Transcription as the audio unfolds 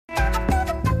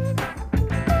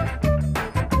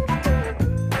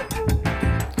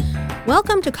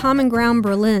Welcome to Common Ground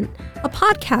Berlin, a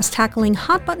podcast tackling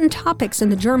hot-button topics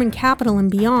in the German capital and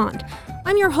beyond.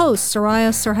 I'm your host, Soraya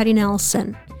Sarhaddi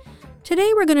Nelson.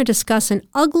 Today we're going to discuss an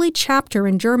ugly chapter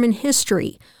in German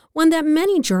history, one that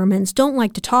many Germans don't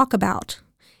like to talk about.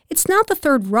 It's not the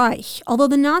Third Reich, although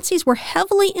the Nazis were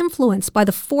heavily influenced by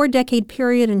the 4-decade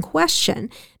period in question,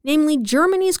 namely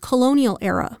Germany's colonial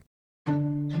era.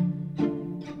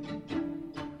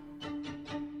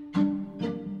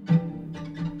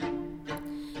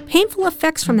 Painful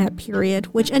effects from that period,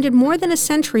 which ended more than a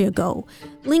century ago,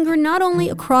 linger not only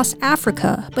across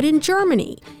Africa, but in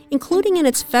Germany, including in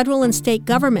its federal and state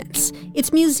governments,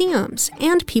 its museums,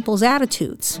 and people's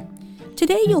attitudes.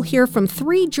 Today you'll hear from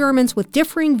 3 Germans with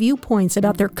differing viewpoints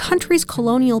about their country's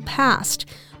colonial past,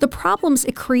 the problems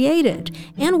it created,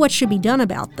 and what should be done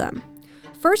about them.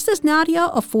 First is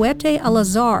Nadja Ofuatey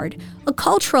Alazard, a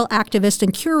cultural activist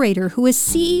and curator who is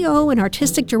CEO and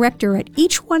artistic director at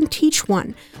Each One Teach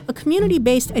One, a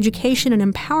community-based education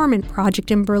and empowerment project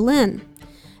in Berlin.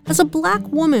 As a Black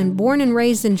woman born and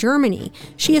raised in Germany,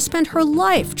 she has spent her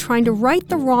life trying to right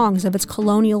the wrongs of its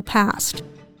colonial past.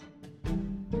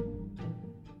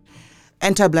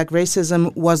 Anti-Black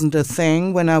racism wasn't a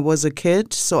thing when I was a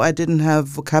kid, so I didn't have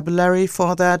vocabulary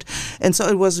for that. And so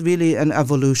it was really an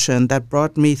evolution that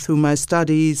brought me through my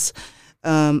studies.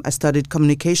 I studied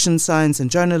communication science and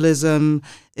journalism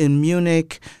in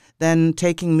Munich. Then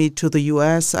taking me to the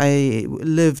US, I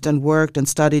lived and worked and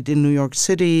studied in New York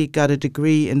City, got a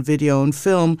degree in video and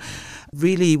film,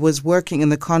 really was working in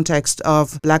the context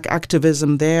of Black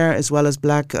activism there as well as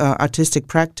Black artistic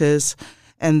practice.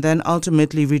 And then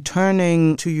ultimately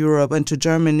returning to Europe and to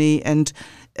Germany and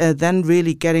then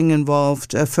really getting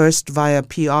involved first via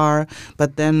PR,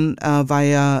 but then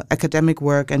via academic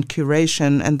work and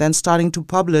curation, and then starting to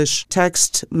publish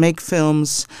text, make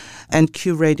films, and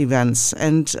curate events.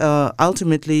 And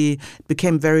ultimately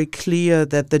became very clear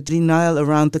that the denial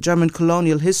around the German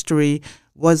colonial history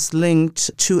was linked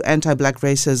to anti-Black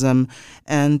racism,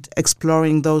 and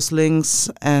exploring those links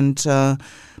and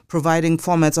providing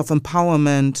formats of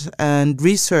empowerment and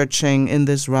researching in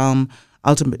this realm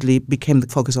ultimately became the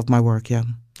focus of my work, yeah.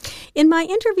 In my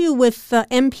interview with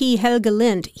MP Helge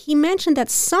Lindh, he mentioned that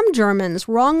some Germans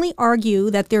wrongly argue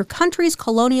that their country's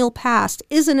colonial past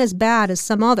isn't as bad as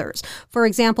some others, for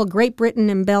example, Great Britain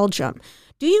and Belgium.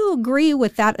 Do you agree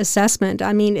with that assessment?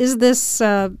 I mean, is this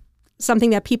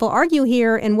something that people argue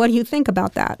here, and what do you think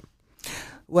about that?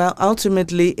 Well,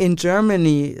 ultimately, in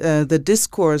Germany, the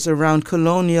discourse around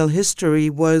colonial history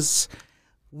was,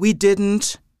 we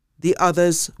didn't, the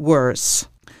others worse.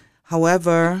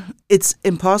 However, it's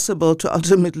impossible to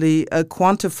ultimately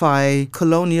quantify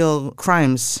colonial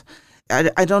crimes.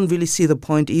 I don't really see the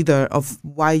point either of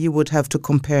why you would have to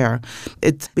compare.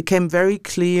 It became very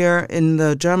clear in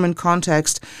the German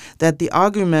context that the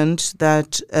argument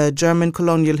that German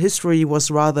colonial history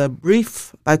was rather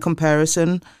brief by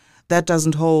comparison, that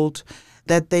doesn't hold.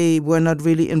 That they were not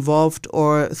really involved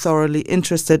or thoroughly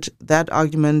interested, that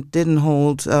argument didn't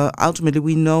hold. Ultimately,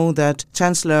 we know that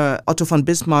Chancellor Otto von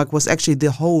Bismarck was actually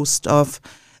the host of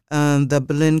the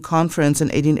Berlin Conference in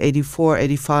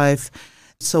 1884-85.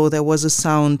 So there was a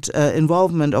sound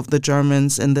involvement of the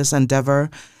Germans in this endeavor.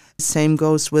 Same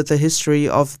goes with the history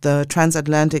of the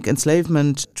transatlantic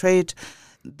enslavement trade.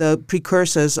 The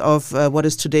precursors of what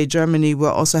is today Germany were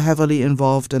also heavily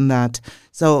involved in that.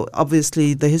 So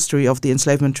obviously the history of the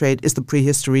enslavement trade is the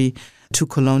prehistory to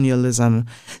colonialism.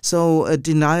 So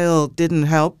denial didn't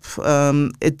help.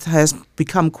 It has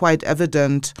become quite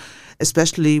evident,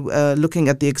 especially looking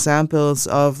at the examples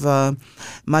of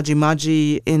Maji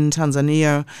Maji in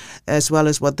Tanzania, as well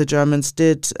as what the Germans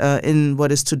did in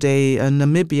what is today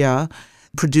Namibia,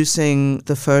 producing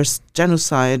the first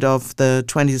genocide of the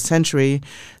 20th century,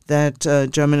 that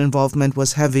German involvement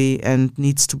was heavy and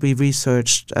needs to be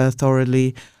researched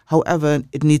thoroughly. However,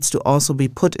 it needs to also be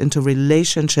put into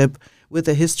relationship with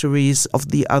the histories of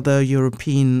the other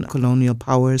European colonial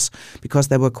powers, because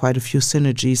there were quite a few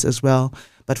synergies as well,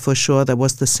 but for sure there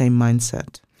was the same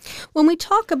mindset. When we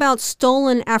talk about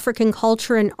stolen African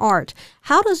culture and art,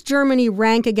 how does Germany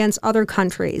rank against other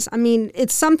countries? I mean,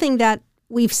 it's something that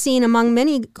we've seen among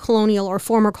many colonial or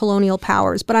former colonial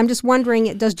powers, but I'm just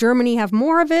wondering, does Germany have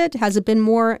more of it? Has it been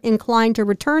more inclined to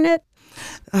return it?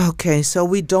 Okay, so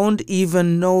we don't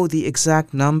even know the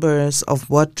exact numbers of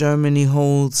what Germany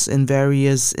holds in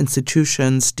various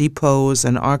institutions, depots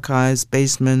and archives,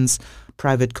 basements,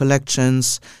 private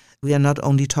collections. We are not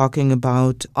only talking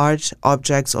about art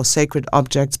objects or sacred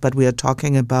objects, but we are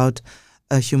talking about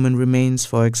human remains,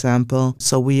 for example.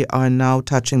 So we are now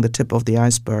touching the tip of the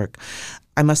iceberg.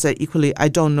 I must say equally, I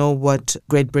don't know what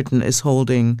Great Britain is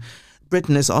holding.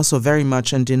 Britain is also very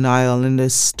much in denial and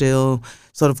is still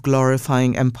sort of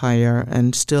glorifying empire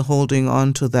and still holding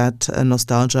on to that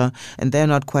nostalgia. And they're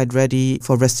not quite ready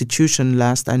for restitution,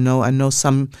 last I know. I know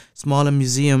some smaller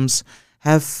museums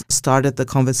have started the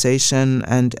conversation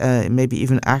and maybe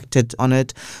even acted on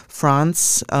it.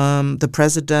 France, the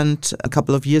president a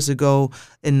couple of years ago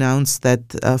announced that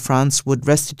France would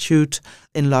restitute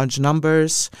in large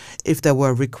numbers if there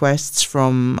were requests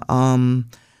from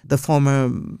the former,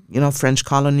 French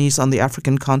colonies on the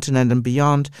African continent and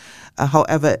beyond.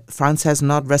 However, France has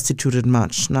not restituted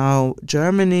much. Now,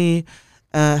 Germany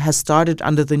has started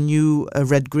under the new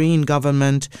red-green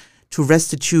government to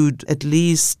restitute at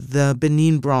least the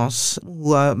Benin bronze,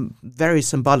 who are very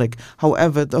symbolic.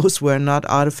 However, those were not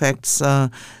artifacts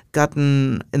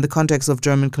gotten in the context of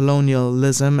German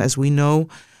colonialism, as we know,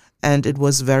 and it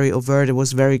was very overt, it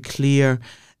was very clear.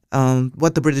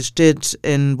 What the British did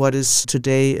in what is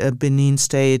today a Benin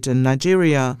state in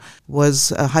Nigeria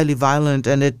was highly violent,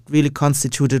 and it really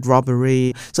constituted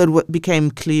robbery. So it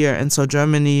became clear, and so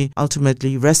Germany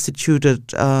ultimately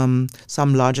restituted some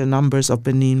larger numbers of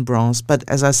Benin bronze. But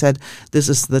as I said, this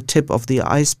is the tip of the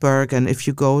iceberg, and if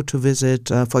you go to visit,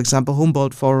 for example,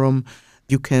 Humboldt Forum,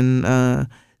 you can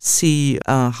see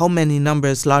how many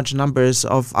large numbers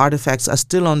of artifacts are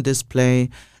still on display,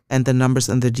 and the numbers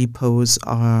in the depots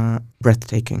are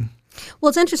breathtaking. Well,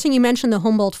 it's interesting you mentioned the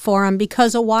Humboldt Forum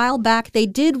because a while back they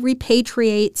did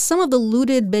repatriate some of the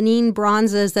looted Benin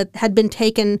bronzes that had been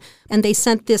taken, and they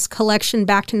sent this collection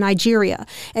back to Nigeria.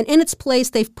 And in its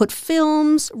place, they've put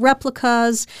films,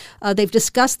 replicas, they've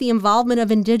discussed the involvement of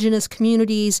indigenous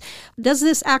communities. Does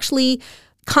this actually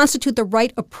constitute the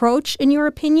right approach, in your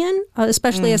opinion,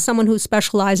 especially as someone who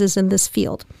specializes in this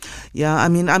field? Yeah, I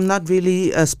mean, I'm not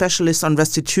really a specialist on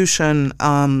restitution.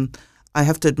 I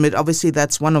have to admit, obviously,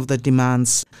 that's one of the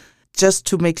demands. Just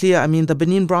to make clear, I mean, the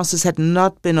Benin bronzes had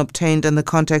not been obtained in the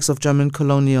context of German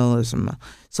colonialism.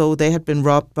 So they had been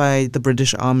robbed by the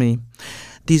British Army.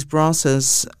 These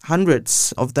bronzes,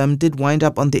 hundreds of them, did wind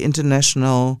up on the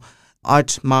international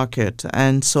art market,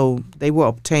 and so they were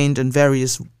obtained in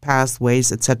various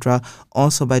pathways, etc.,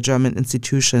 also by German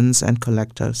institutions and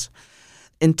collectors.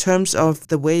 In terms of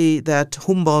the way that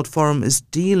Humboldt Forum is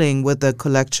dealing with the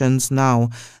collections now,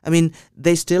 I mean,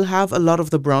 they still have a lot of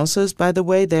the bronzes, by the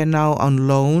way. They're now on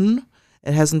loan.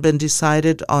 It hasn't been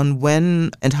decided on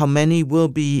when and how many will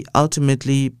be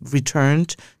ultimately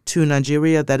returned to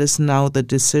Nigeria. That is now the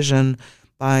decision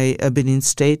by a Benin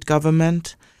state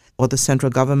government or the central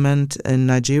government in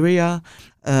Nigeria.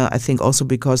 I think also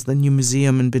because the new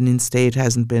museum in Benin State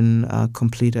hasn't been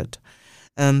completed.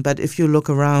 But if you look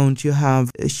around, you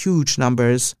have huge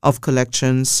numbers of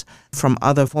collections from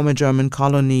other former German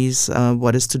colonies,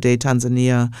 what is today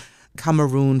Tanzania,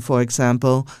 Cameroon, for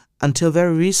example. Until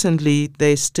very recently,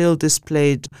 they still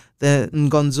displayed the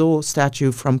Ngonzo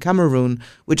statue from Cameroon,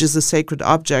 which is a sacred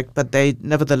object, but they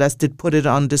nevertheless did put it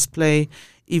on display,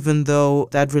 even though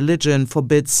that religion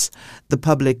forbids the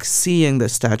public seeing the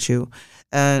statue.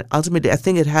 Ultimately, I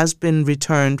think it has been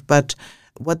returned, but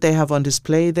what they have on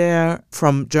display there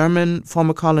from German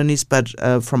former colonies, but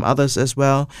from others as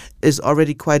well, is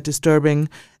already quite disturbing.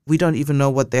 We don't even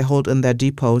know what they hold in their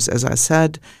depots, as I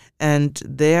said. And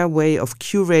their way of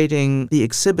curating the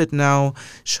exhibit now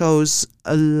shows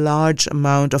a large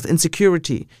amount of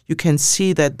insecurity. You can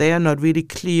see that they are not really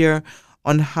clear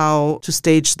on how to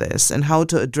stage this and how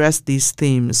to address these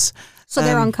themes. So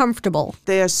they're uncomfortable.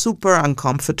 They are super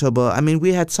uncomfortable. I mean,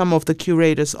 we had some of the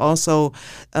curators also,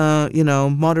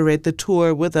 moderate the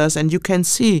tour with us, and you can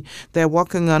see they're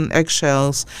walking on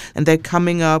eggshells, and they're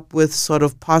coming up with sort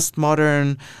of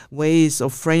postmodern ways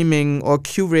of framing or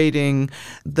curating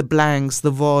the blanks,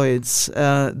 the voids,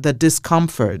 the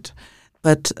discomfort.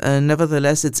 But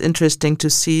nevertheless, it's interesting to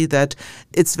see that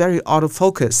it's very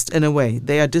autofocused in a way.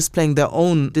 They are displaying their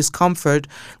own discomfort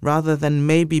rather than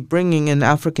maybe bringing in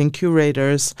African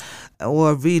curators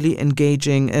or really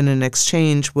engaging in an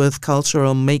exchange with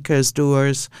cultural makers,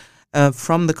 doers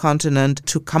from the continent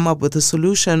to come up with a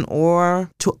solution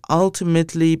or to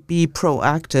ultimately be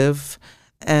proactive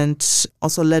and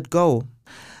also let go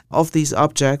of these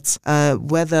objects,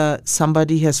 whether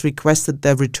somebody has requested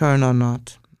their return or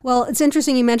not. Well, it's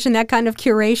interesting you mentioned that kind of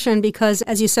curation because,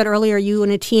 as you said earlier, you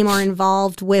and a team are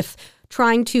involved with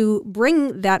trying to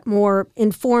bring that more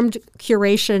informed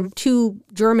curation to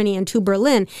Germany and to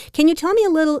Berlin. Can you tell me a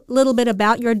little bit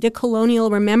about your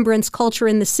decolonial remembrance culture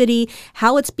in the city,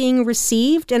 how it's being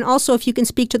received, and also if you can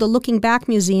speak to the Looking Back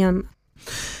Museum?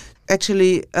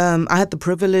 Actually, I had the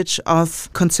privilege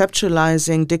of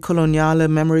conceptualizing decolonial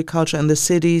memory culture in the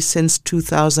city since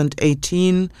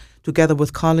 2018, together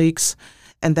with colleagues.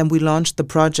 And then we launched the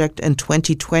project in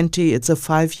 2020. It's a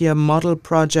 5-year model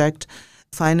project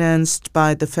financed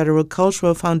by the Federal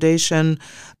Cultural Foundation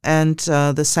and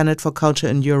the Senate for Culture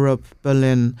in Europe,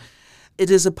 Berlin. It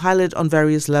is a pilot on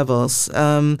various levels.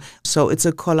 So it's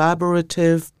a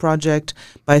collaborative project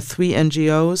by 3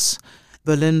 NGOs,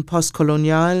 Berlin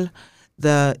Postcolonial,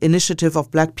 the Initiative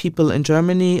of Black People in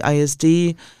Germany,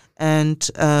 ISD, and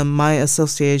my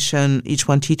association, Each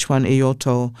One Teach One,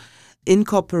 EOTO, in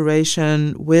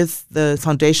cooperation with the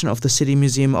Foundation of the City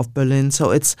Museum of Berlin.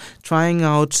 So it's trying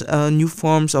out new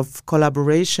forms of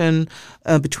collaboration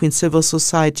between civil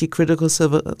society, critical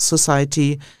civil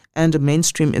society, and the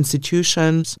mainstream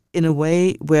institutions in a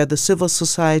way where the civil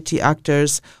society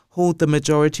actors hold the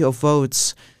majority of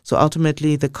votes. So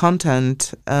ultimately the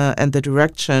content and the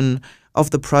direction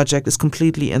of the project is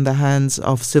completely in the hands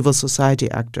of civil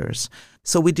society actors.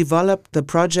 So we developed the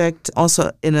project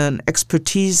also in an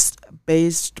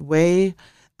expertise-based way.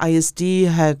 ISD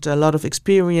had a lot of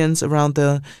experience around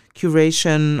the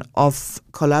curation of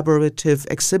collaborative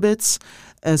exhibits.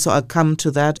 And so I'll come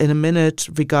to that in a minute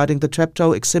regarding the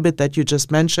Treptow exhibit that you just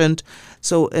mentioned.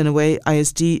 So in a way,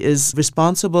 ISD is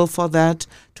responsible for that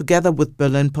together with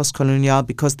Berlin Postcolonial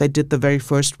because they did the very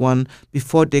first one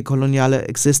before Decoloniale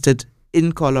existed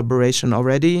in collaboration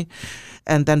already.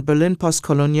 And then Berlin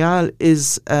Postcolonial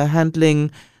is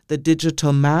handling the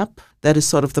digital map. That is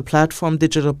sort of the platform,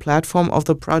 digital platform of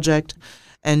the project.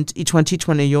 And Each One Teach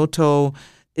One EOTO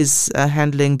is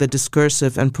handling the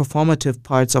discursive and performative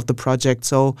parts of the project.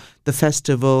 So the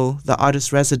festival, the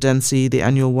artist residency, the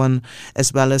annual one,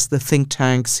 as well as the think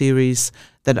tank series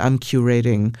that I'm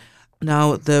curating.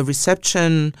 Now, the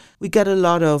reception, we get a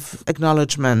lot of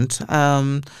acknowledgement.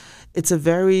 It's a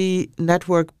very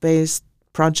network-based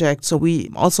project, so we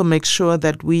also make sure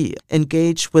that we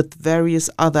engage with various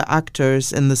other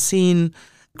actors in the scene,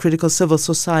 critical civil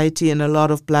society, and a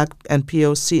lot of Black and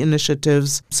POC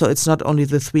initiatives. So it's not only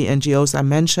the 3 NGOs I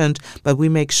mentioned, but we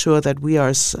make sure that we are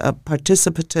as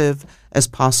participative as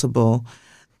possible.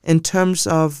 In terms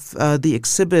of the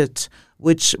exhibit,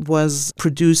 which was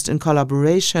produced in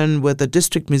collaboration with the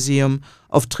District Museum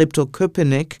of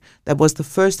Treptow-Köpenick. That was the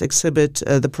first exhibit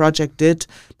the project did,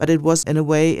 but it was in a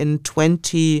way in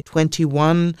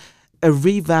 2021 a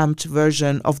revamped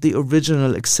version of the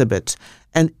original exhibit.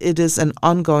 And it is an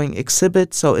ongoing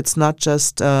exhibit, so it's not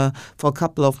just for a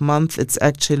couple of months, it's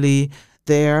actually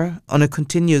there on a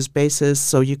continuous basis,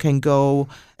 so you can go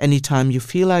anytime you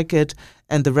feel like it.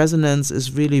 And the resonance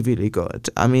is really, really good.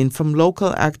 I mean, from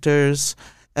local actors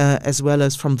as well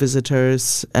as from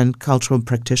visitors and cultural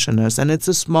practitioners. And it's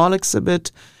a small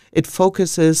exhibit. It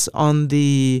focuses on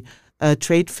the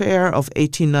trade fair of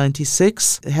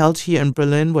 1896, held here in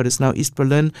Berlin, what is now East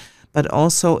Berlin. But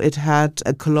also it had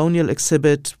a colonial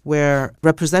exhibit where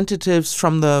representatives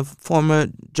from the former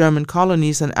German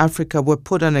colonies in Africa were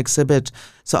put on exhibit.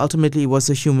 So ultimately it was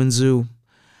a human zoo.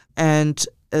 And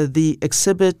the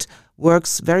exhibit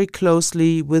works very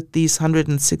closely with these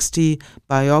 160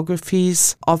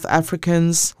 biographies of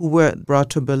Africans who were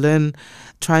brought to Berlin,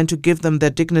 trying to give them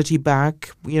their dignity back,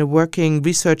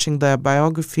 researching their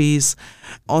biographies,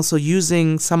 also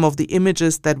using some of the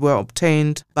images that were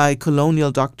obtained by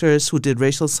colonial doctors who did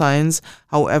racial science.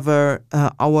 However,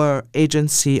 our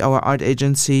art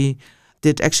agency,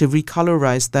 did actually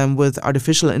recolorize them with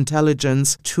artificial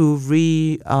intelligence to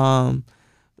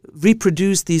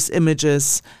reproduce these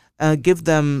images, give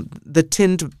them the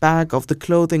tint back of the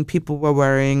clothing people were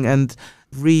wearing and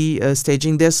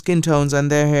restaging their skin tones and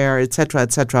their hair, etc.,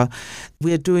 etc.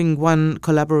 We are doing one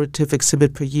collaborative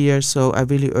exhibit per year, so I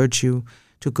really urge you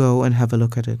to go and have a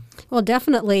look at it. Well,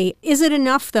 definitely. Is it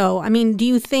enough, though? I mean, do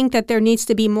you think that there needs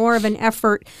to be more of an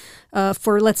effort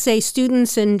for, let's say,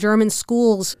 students in German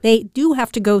schools? They do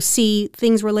have to go see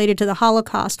things related to the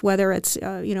Holocaust, whether it's,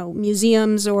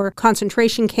 museums or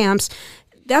concentration camps.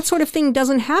 That sort of thing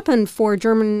doesn't happen for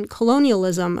German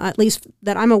colonialism, at least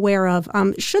that I'm aware of.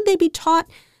 Should they be taught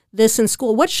this in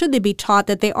school? What should they be taught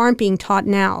that they aren't being taught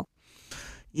now?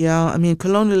 Yeah, I mean,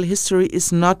 colonial history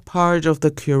is not part of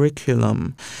the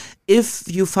curriculum. If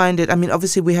you find it, I mean,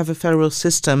 obviously we have a federal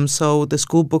system, so the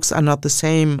school books are not the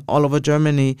same all over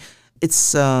Germany.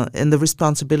 It's in the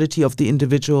responsibility of the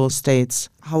individual states.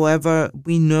 However,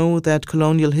 we know that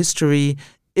colonial history,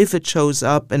 if it shows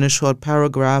up in a short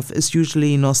paragraph, is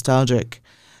usually nostalgic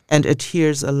and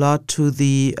adheres a lot to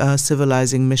the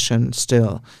civilizing mission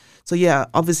still. So yeah,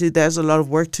 obviously there's a lot of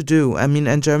work to do. I mean,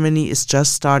 and Germany is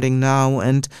just starting now,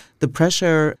 and the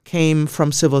pressure came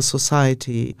from civil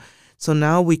society. So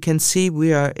now we can see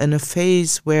we are in a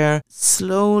phase where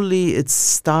slowly it's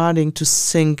starting to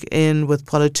sink in with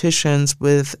politicians,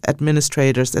 with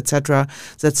administrators, etc.,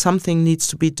 that something needs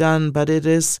to be done. But it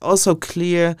is also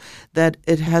clear that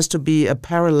it has to be a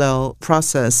parallel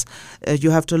process.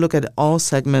 You have to look at all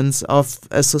segments of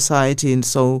a society, and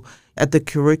so at the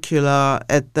curricula,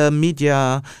 at the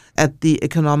media, at the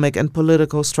economic and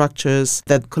political structures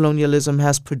that colonialism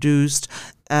has produced,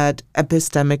 at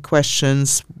epistemic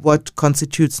questions, what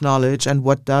constitutes knowledge and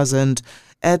what doesn't,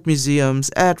 at museums,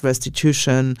 at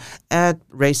restitution, at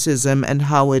racism and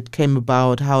how it came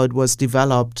about, how it was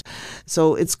developed.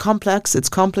 So it's complex, it's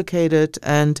complicated,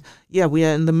 and yeah, we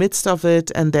are in the midst of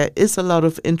it, and there is a lot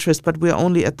of interest, but we're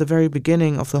only at the very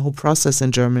beginning of the whole process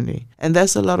in Germany. And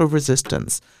there's a lot of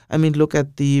resistance. I mean, look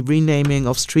at the renaming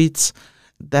of streets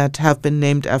that have been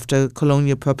named after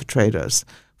colonial perpetrators,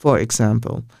 for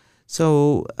example.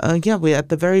 So, we're at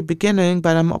the very beginning,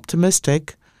 but I'm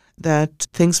optimistic that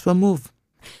things will move.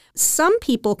 Some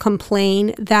people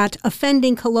complain that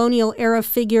offending colonial-era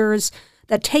figures,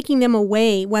 that taking them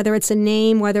away, whether it's a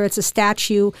name, whether it's a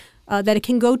statue, that it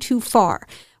can go too far.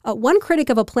 One critic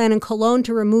of a plan in Cologne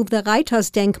to remove the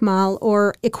Reitersdenkmal,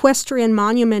 or equestrian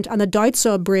monument on the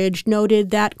Deutzer Bridge,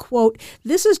 noted that, quote,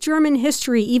 "This is German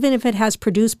history, even if it has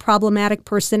produced problematic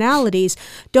personalities.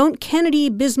 Don't Kennedy,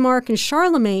 Bismarck, and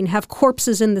Charlemagne have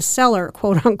corpses in the cellar,"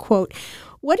 quote unquote.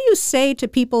 What do you say to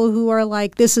people who are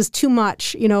like, this is too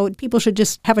much? You know, people should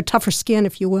just have a tougher skin,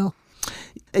 if you will.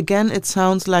 Again, it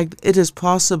sounds like it is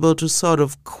possible to sort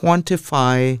of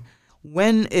quantify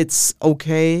when it's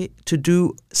okay to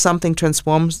do something,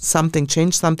 transform something,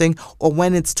 change something, or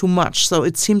when it's too much. So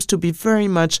it seems to be very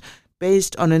much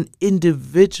based on an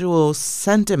individual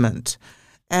sentiment.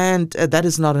 And that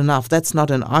is not enough. That's not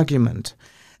an argument.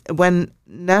 When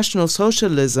National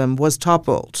Socialism was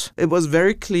toppled, it was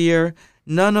very clear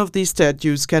none of these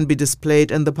statues can be displayed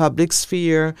in the public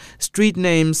sphere. Street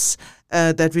names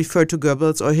that refer to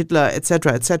Goebbels or Hitler,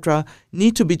 etc.,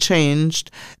 need to be changed.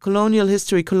 Colonial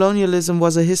history, colonialism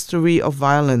was a history of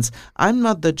violence. I'm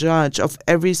not the judge of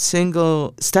every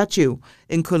single statue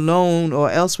in Cologne or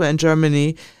elsewhere in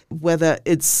Germany, whether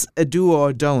it's a do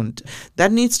or don't.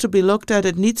 That needs to be looked at.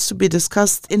 It needs to be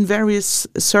discussed in various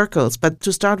circles. But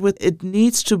to start with, it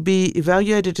needs to be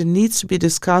evaluated. It needs to be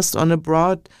discussed on a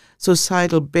broad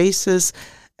societal basis.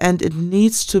 And it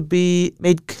needs to be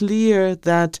made clear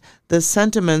that the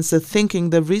sentiments, the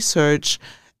thinking, the research,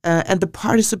 and the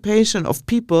participation of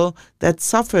people that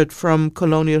suffered from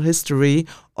colonial history,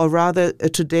 or rather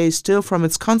today still from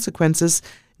its consequences,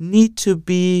 need to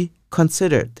be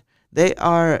considered. They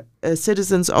are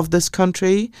citizens of this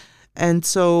country, and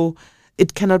so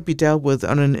it cannot be dealt with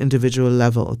on an individual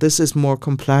level. This is more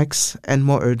complex and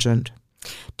more urgent.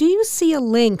 Do you see a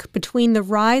link between the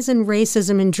rise in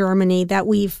racism in Germany that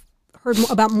we've heard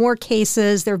about more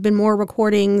cases, there have been more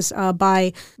recordings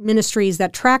by ministries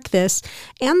that track this,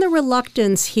 and the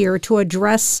reluctance here to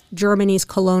address Germany's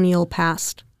colonial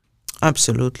past?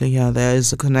 Absolutely, yeah, there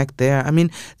is a connect there. I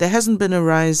mean, there hasn't been a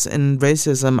rise in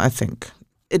racism, I think.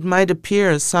 It might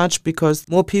appear as such because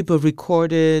more people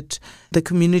recorded, the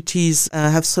communities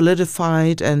have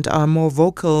solidified and are more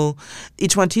vocal.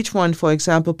 Each One Teach One, for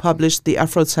example, published the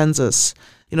Afro Census,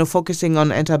 focusing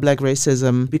on anti-Black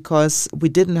racism because we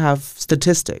didn't have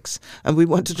statistics. And we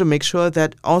wanted to make sure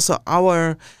that also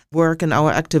our work and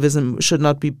our activism should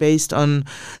not be based on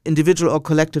individual or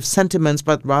collective sentiments,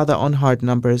 but rather on hard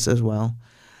numbers as well.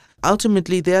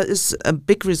 Ultimately, there is a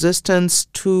big resistance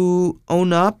to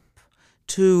own up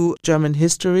to German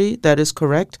history, that is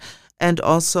correct, and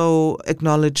also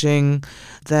acknowledging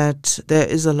that there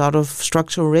is a lot of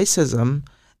structural racism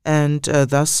and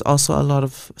thus also a lot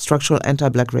of structural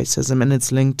anti-Black racism, and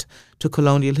it's linked to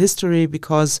colonial history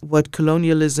because what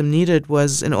colonialism needed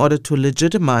was, in order to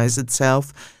legitimize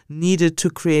itself, needed to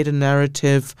create a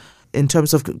narrative in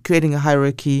terms of creating a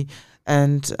hierarchy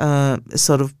and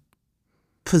sort of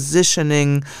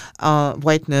positioning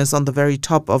whiteness on the very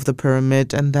top of the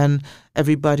pyramid and then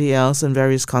everybody else in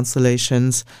various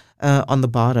constellations on the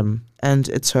bottom. And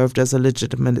it served as a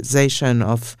legitimization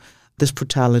of this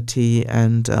brutality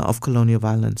and of colonial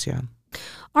violence, yeah.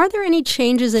 Are there any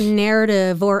changes in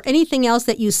narrative or anything else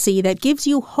that you see that gives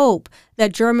you hope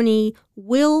that Germany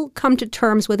will come to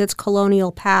terms with its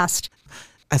colonial past?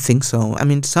 I think so. I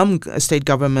mean, some state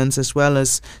governments as well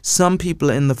as some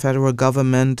people in the federal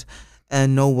government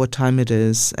know what time it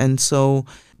is. And so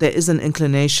there is an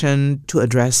inclination to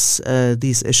address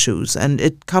these issues. And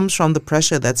it comes from the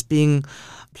pressure that's being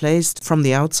placed from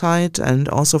the outside and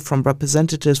also from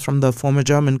representatives from the former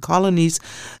German colonies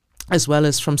as well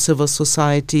as from civil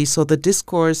society. So the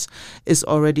discourse is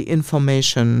already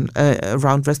information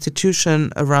around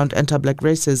restitution, around anti-Black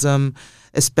racism,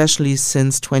 especially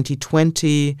since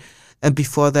 2020. And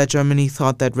before that, Germany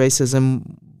thought that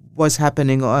racism was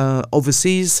happening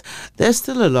overseas. There's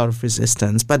still a lot of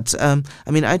resistance. But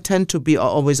I tend to be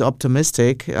always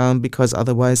optimistic because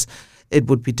otherwise it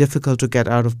would be difficult to get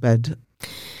out of bed.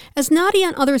 As Nadja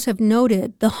and others have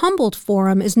noted, the Humboldt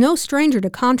Forum is no stranger to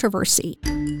controversy.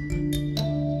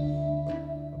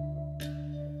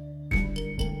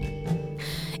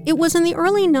 It was in the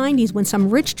early 90s when some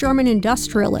rich German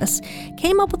industrialists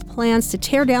came up with plans to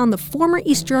tear down the former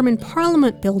East German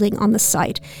Parliament building on the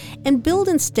site and build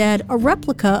instead a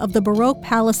replica of the Baroque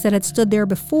palace that had stood there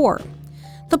before.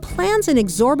 The plans and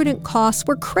exorbitant costs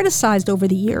were criticized over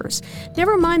the years,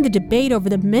 never mind the debate over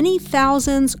the many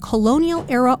thousands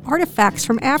colonial-era artifacts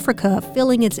from Africa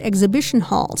filling its exhibition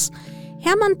halls.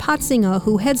 Hermann Parzinger,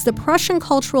 who heads the Prussian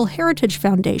Cultural Heritage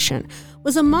Foundation,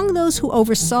 was among those who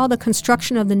oversaw the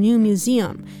construction of the new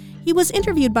museum. He was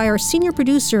interviewed by our senior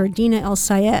producer, Dina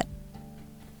Elsayed.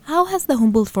 How has the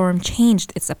Humboldt Forum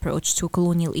changed its approach to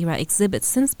colonial-era exhibits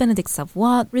since Benedict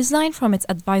Savoy resigned from its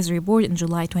advisory board in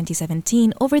July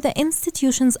 2017 over the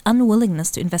institution's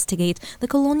unwillingness to investigate the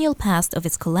colonial past of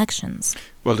its collections?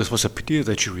 Well, this was a pity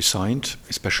that she resigned,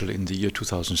 especially in the year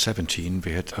 2017.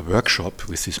 We had a workshop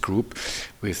with this group,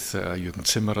 with Jürgen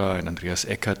Zimmerer and Andreas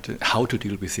Eckert, how to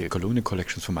deal with the colonial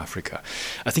collections from Africa.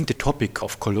 I think the topic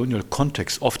of colonial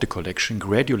context of the collection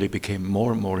gradually became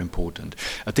more and more important.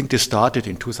 I think this started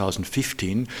in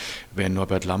 2015 when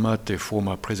Norbert Lammert, the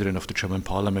former president of the German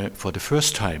parliament, for the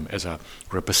first time as a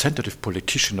representative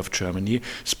politician of Germany,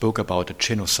 spoke about a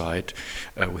genocide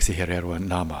with the Herero and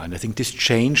Nama. And I think this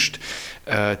changed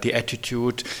the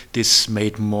attitude. This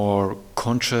made more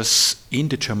conscious in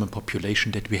the German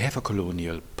population that we have a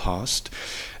colonial past,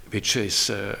 which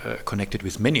is connected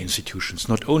with many institutions,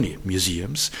 not only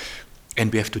museums,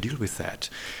 and we have to deal with that.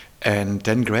 And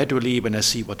then gradually, when I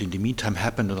see what in the meantime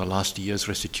happened in the last years,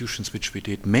 restitutions which we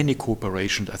did, many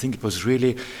cooperations, I think it was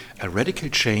really a radical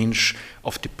change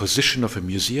of the position of a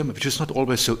museum, which is not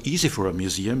always so easy for a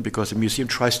museum, because a museum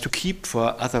tries to keep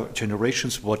for other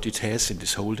generations what it has in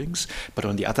its holdings. But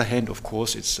on the other hand, of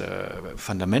course, it's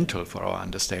fundamental for our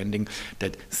understanding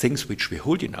that things which we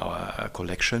hold in our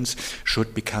collections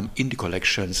should become in the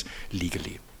collections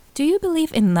legally. Do you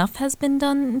believe enough has been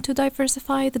done to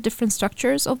diversify the different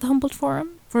structures of the Humboldt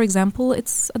Forum? For example,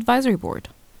 its advisory board.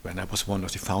 When I was one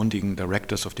of the founding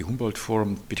directors of the Humboldt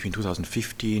Forum between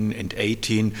 2015 and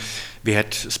 2018, we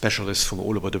had specialists from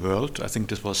all over the world. I think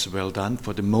this was well done.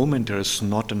 For the moment, there is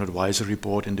not an advisory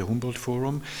board in the Humboldt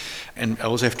Forum. And I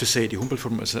also have to say the Humboldt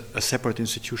Forum is a separate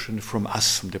institution from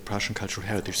us, from the Prussian Cultural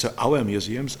Heritage. So our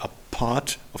museums are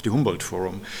part of the Humboldt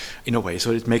Forum in a way.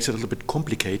 So it makes it a little bit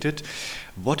complicated.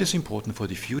 What is important for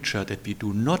the future that we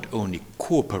do not only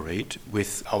cooperate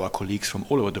with our colleagues from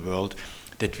all over the world,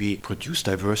 that we produce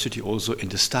diversity also in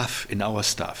the staff, in our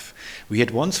staff. We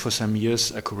had once for some years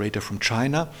a curator from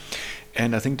China,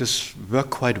 and I think this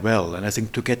worked quite well. And I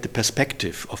think to get the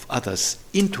perspective of others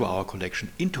into our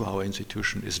collection, into our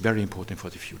institution, is very important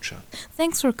for the future.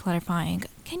 Thanks for clarifying.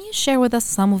 Can you share with us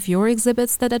some of your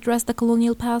exhibits that address the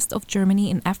colonial past of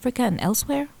Germany in Africa and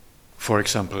elsewhere? For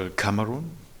example,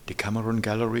 Cameroon. The Cameroon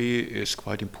Gallery is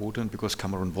quite important because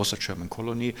Cameroon was a German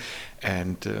colony,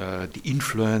 and the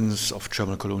influence of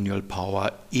German colonial power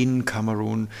in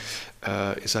Cameroon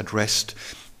is addressed.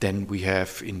 Then we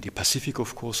have in the Pacific,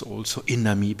 of course, also in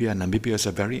Namibia. Namibia is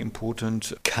a very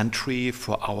important country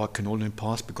for our colonial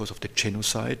past because of the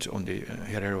genocide on the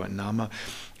Herero and Nama.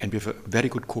 And we have a very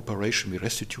good cooperation. We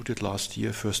restituted last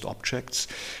year first objects,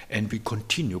 and we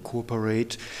continue to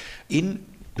cooperate in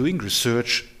doing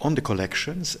research on the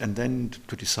collections and then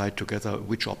to decide together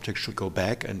which objects should go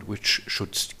back and which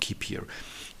should keep here.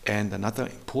 And another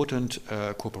important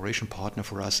cooperation partner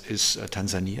for us is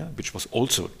Tanzania, which was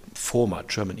also former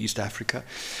German East Africa.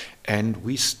 And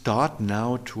we start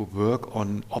now to work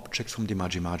on objects from the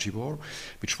Maji-Maji War,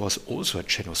 which was also a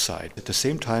genocide. At the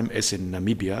same time as in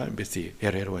Namibia with the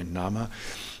Herero and Nama,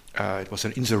 it was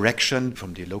an insurrection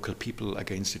from the local people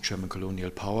against the German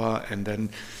colonial power, and then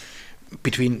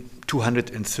between 200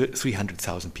 and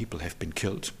 300,000 people have been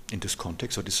killed in this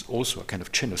context. So this is also a kind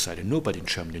of genocide, and nobody in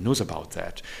Germany knows about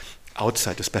that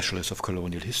outside the specialists of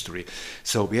colonial history.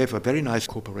 So we have a very nice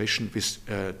cooperation with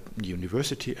the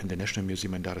university and the National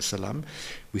Museum in Dar es Salaam.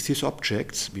 With these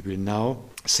objects, we will now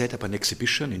set up an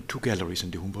exhibition in 2 galleries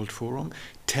in the Humboldt Forum,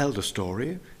 tell the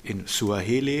story in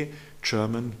Swahili,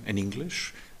 German and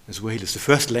English. Swahili is the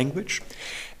first language.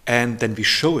 And then we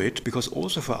show it, because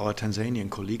also for our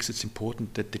Tanzanian colleagues, it's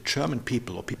important that the German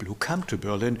people or people who come to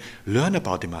Berlin learn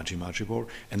about the Maji Maji War,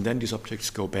 and then these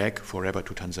objects go back forever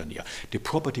to Tanzania. The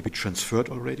property we transferred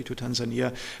already to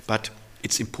Tanzania, but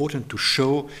it's important to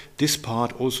show this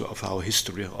part also of our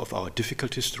history, of our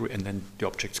difficult history, and then the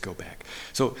objects go back.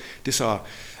 So these are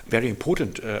very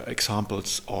important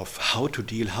examples of how to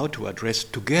deal, how to address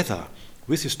together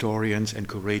with historians and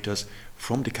curators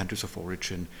from the countries of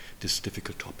origin these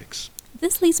difficult topics.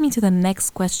 This leads me to the next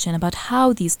question about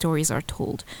how these stories are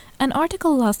told. An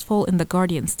article last fall in The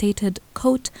Guardian stated,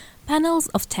 quote, "Panels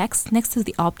of text next to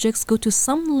the objects go to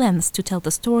some lengths to tell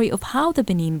the story of how the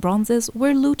Benin bronzes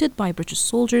were looted by British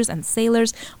soldiers and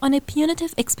sailors on a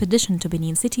punitive expedition to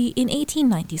Benin City in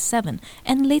 1897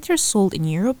 and later sold in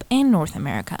Europe and North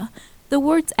America. The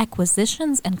words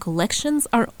acquisitions and collections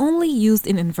are only used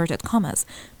in inverted commas,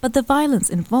 but the violence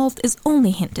involved is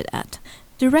only hinted at.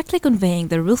 Directly conveying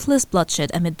the ruthless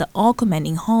bloodshed amid the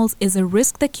all-commanding halls is a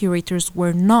risk the curators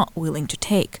were not willing to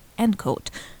take." End quote.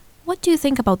 What do you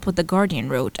think about what The Guardian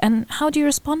wrote, and how do you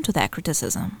respond to that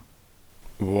criticism?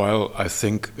 Well, I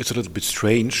think it's a little bit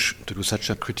strange to do such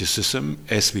a criticism,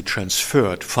 as we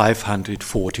transferred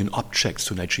 514 objects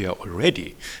to Nigeria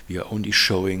already. We are only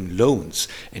showing loans,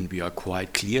 and we are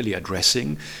quite clearly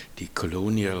addressing the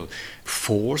colonial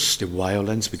force, the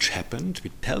violence which happened.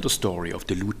 We tell the story of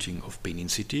the looting of Benin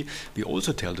City. We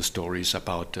also tell the stories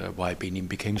about why Benin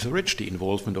became so rich, the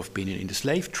involvement of Benin in the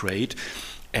slave trade.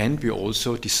 And we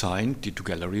also designed the two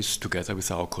galleries together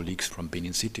with our colleagues from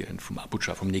Benin City and from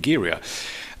Abuja, from Nigeria.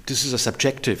 This is a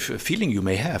subjective feeling you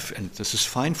may have, and this is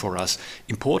fine for us.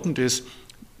 Important is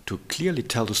to clearly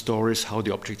tell the stories, how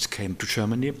the objects came to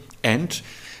Germany, and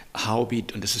how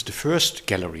and this is the first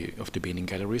gallery of the Benin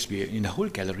galleries, in the whole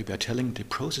gallery we are telling the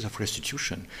process of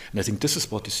restitution. And I think this is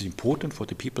what is important for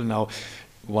the people now.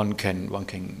 One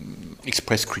can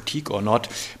express critique or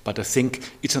not, but I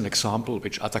think it's an example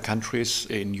which other countries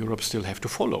in Europe still have to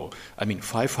follow. I mean,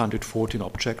 514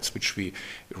 objects which we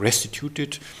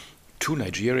restituted to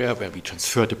Nigeria, where we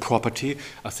transferred the property.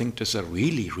 I think this is a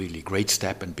really, really great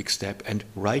step and big step and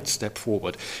right step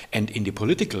forward. And in the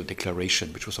political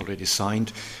declaration, which was already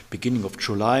signed beginning of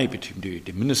July between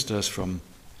the ministers from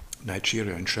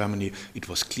Nigeria and Germany, it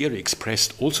was clearly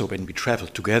expressed also when we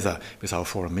traveled together with our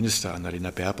foreign minister,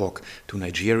 Annalena Baerbock, to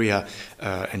Nigeria,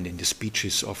 and in the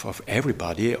speeches of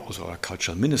everybody, also our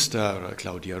cultural minister,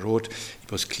 Claudia Roth,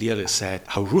 it was clearly said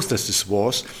how ruthless this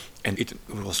was, and it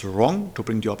was wrong to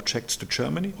bring the objects to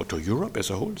Germany or to Europe as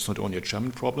a whole. It's not only a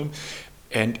German problem,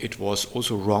 and it was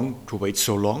also wrong to wait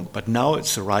so long, but now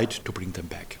it's the right to bring them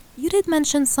back. You did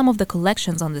mention some of the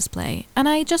collections on display, and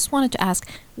I just wanted to ask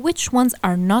which ones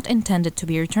are not intended to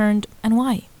be returned and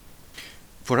why?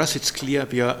 For us, it's clear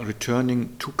we are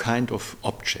returning two kinds of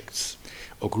objects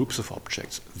or groups of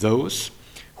objects. Those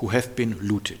who have been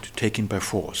looted, taken by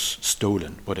force,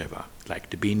 stolen, whatever, like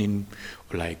the Benin,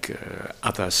 or like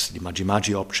others, the Maji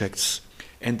Maji objects,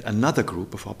 and another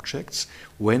group of objects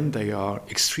when they are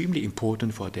extremely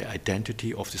important for the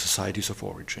identity of the societies of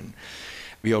origin.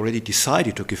 We already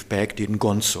decided to give back the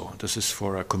Ngonso. This is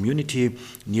for a community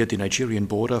near the Nigerian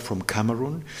border from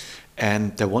Cameroon,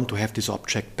 and they want to have this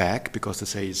object back because they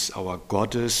say it's our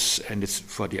goddess and it's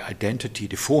for the identity,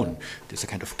 the Fon. There's a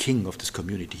kind of king of this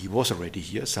community. He was already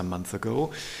here some months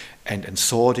ago and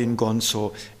saw the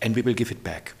Ngonso, and we will give it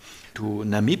back. To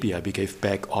Namibia, we gave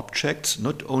back objects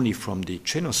not only from the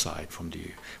genocide, from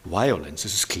the violence,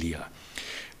 this is clear,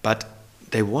 but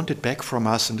they want it back from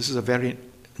us, and this is a very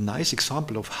nice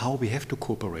example of how we have to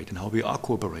cooperate and how we are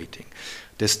cooperating.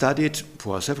 They studied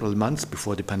for several months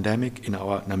before the pandemic in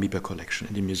our Namibia collection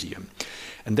in the museum.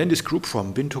 And then this group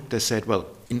from Windhoek, they said, well,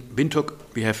 in Windhoek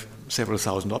we have several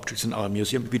thousand objects in our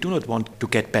museum. We do not want to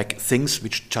get back things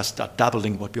which just are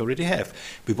doubling what we already have.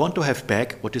 We want to have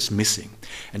back what is missing.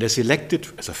 And they selected,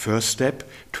 as a first step,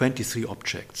 23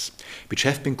 objects, which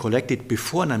have been collected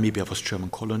before Namibia was German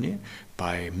colony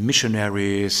by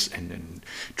missionaries and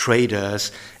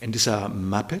traders. And these are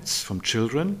Muppets from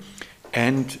children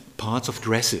and parts of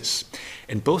dresses.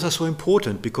 And both are so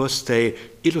important because they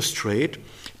illustrate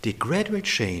the gradual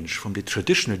change from the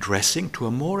traditional dressing to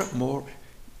a more and more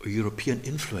European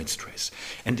influenced dress.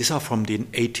 And these are from the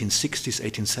 1860s,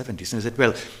 1870s. And I said,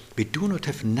 well, we do not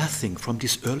have nothing from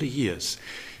these early years.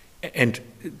 And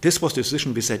this was the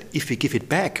decision. We said, if we give it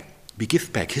back, we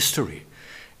give back history.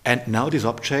 And now these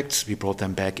objects, we brought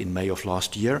them back in May of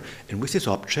last year. And with these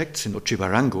objects in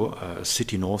Otjiwarongo, a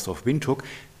city north of Windhoek,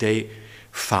 they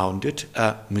founded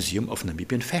a museum of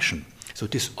Namibian fashion. So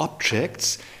these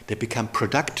objects, they become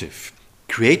productive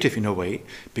creative in a way,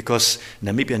 because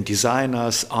Namibian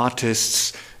designers,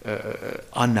 artists,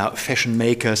 are now fashion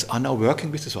makers, are now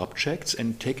working with these objects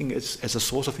and taking it as a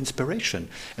source of inspiration.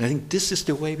 And I think this is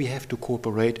the way we have to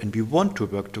cooperate, and we want to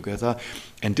work together.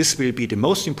 And this will be the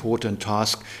most important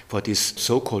task for this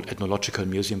so-called ethnological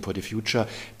museum for the future.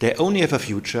 They only have a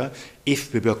future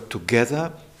if we work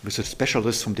together with the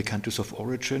specialists from the countries of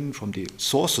origin, from the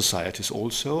source societies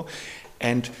also,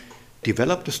 and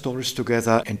develop the stories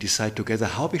together and decide together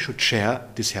how we should share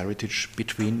this heritage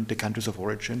between the countries of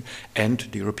origin and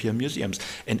the European museums.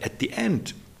 And at the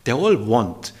end, they all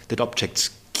want that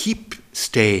objects keep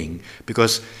staying,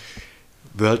 because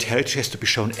World Heritage has to be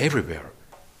shown everywhere.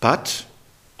 But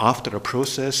after a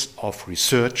process of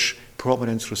research,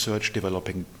 provenance research,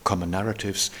 developing common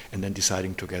narratives, and then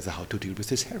deciding together how to deal with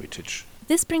this heritage.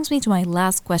 This brings me to my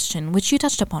last question, which you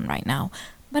touched upon right now.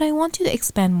 But I want you to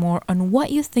expand more on what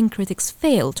you think critics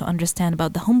fail to understand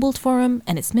about the Humboldt Forum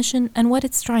and its mission and what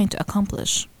it's trying to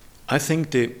accomplish. I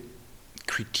think the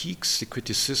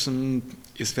criticism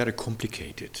is very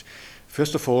complicated.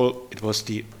 First of all, it was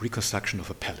the reconstruction of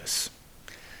a palace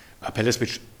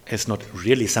which has not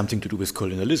really something to do with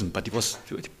colonialism, but it was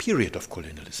a period of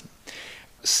colonialism.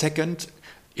 Second,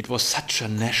 it was such a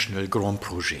national grand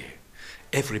projet.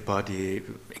 Everybody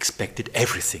expected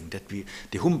everything.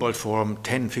 The Humboldt Forum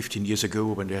 10, 15 years ago,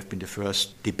 when there have been the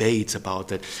first debates about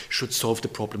that, should solve the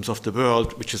problems of the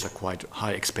world, which is a quite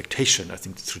high expectation. I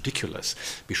think it's ridiculous.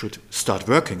 We should start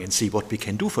working and see what we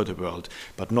can do for the world,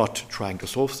 but not trying to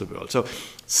solve the world.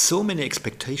 So many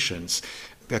expectations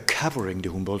were covering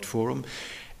the Humboldt Forum,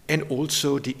 and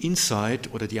also the insight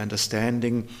or the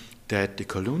understanding that the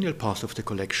colonial part of the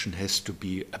collection has to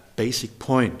be a basic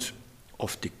point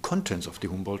of the contents of the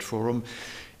Humboldt Forum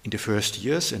in the first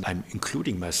years, and I'm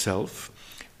including myself,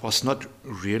 was not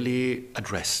really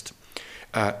addressed.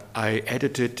 I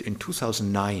edited in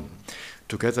 2009,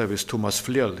 together with Thomas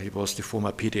Flierl, he was the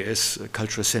former PDS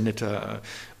cultural senator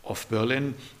of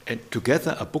Berlin, and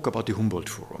together a book about the Humboldt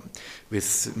Forum,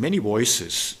 with many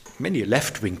voices, many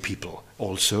left-wing people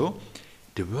also.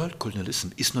 The word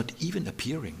colonialism is not even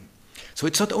appearing. So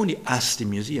it's not only us, the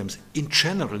museums. In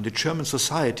general, in the German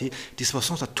society, this was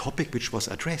not a topic which was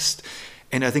addressed.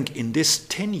 And I think in this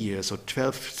 10 years or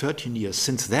 12, 13 years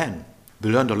since then, we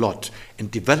learned a lot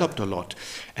and developed a lot.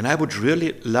 And I would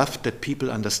really love that people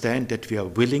understand that we are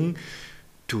willing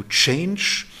to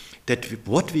change, that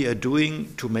what we are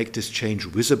doing to make this change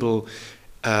visible,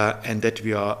 and that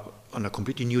we are on a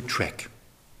completely new track.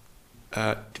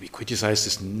 To be criticized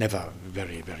is never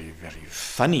very, very, very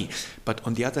funny. But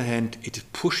on the other hand, it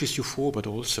pushes you forward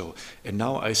also. And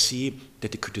now I see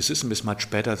that the criticism is much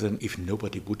better than if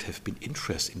nobody would have been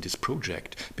interested in this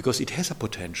project, because it has a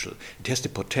potential. It has the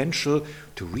potential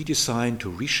to redesign, to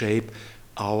reshape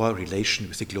our relation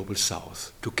with the Global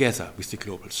South, together with the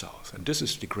Global South. And this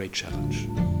is the great challenge.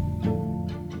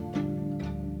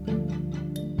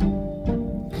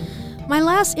 My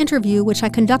last interview, which I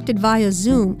conducted via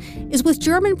Zoom, is with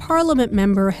German Parliament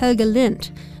member Helge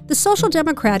Lindh. The Social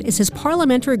Democrat is his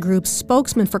parliamentary group's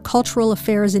spokesman for cultural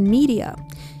affairs and media.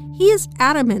 He is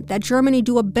adamant that Germany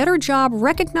do a better job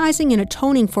recognizing and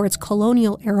atoning for its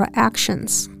colonial-era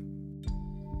actions.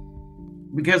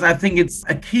 Because I think it's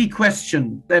a key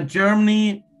question that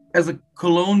Germany, as a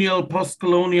colonial,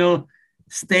 post-colonial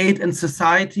state and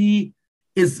society,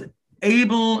 is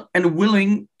able and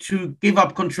willing to give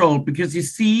up control, because you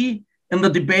see in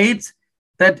the debates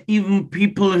that even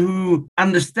people who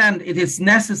understand it is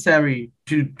necessary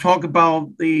to talk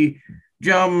about the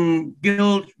German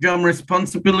guilt, German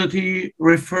responsibility,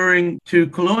 referring to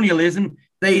colonialism,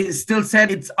 they still said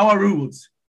it's our rules.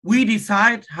 We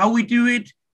decide how we do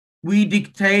it. We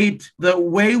dictate the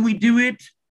way we do it.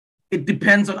 It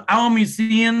depends on our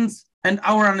museums and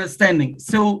our understanding.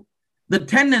 So the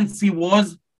tendency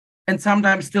was, and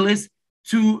sometimes still is,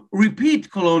 to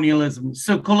repeat colonialism.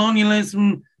 So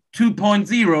colonialism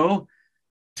 2.0,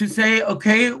 to say,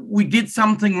 okay, we did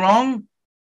something wrong,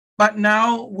 but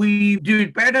now we do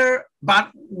it better,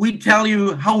 but we tell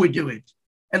you how we do it.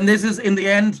 And this is, in the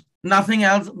end, nothing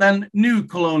else than new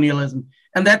colonialism.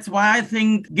 And that's why I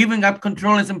think giving up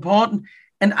control is important.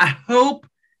 And I hope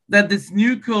that this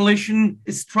new coalition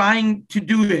is trying to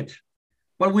do it.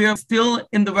 But we are still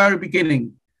in the very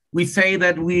beginning. We say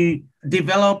that we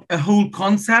develop a whole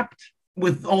concept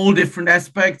with all different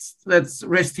aspects. That's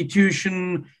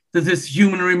restitution, this is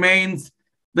human remains,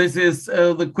 this is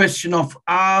the question of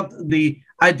art, the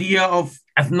idea of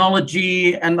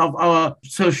ethnology and of our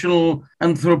social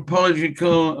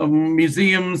anthropological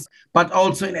museums, but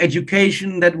also in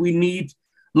education, that we need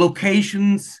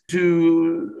locations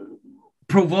to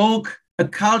provoke a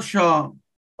culture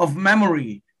of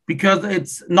memory because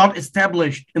it's not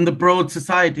established in the broad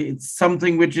society. It's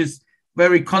something which is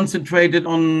very concentrated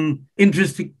on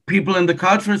interested people in the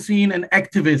cultural scene and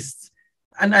activists.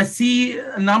 And I see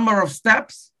a number of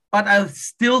steps, but I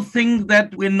still think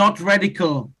that we're not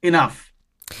radical enough.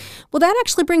 Well, that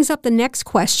actually brings up the next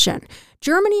question.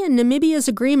 Germany and Namibia's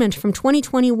agreement from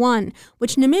 2021,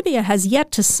 which Namibia has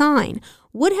yet to sign,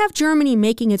 would have Germany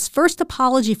making its first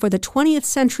apology for the 20th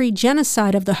century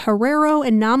genocide of the Herero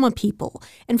and Nama people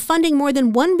and funding more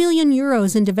than 1 billion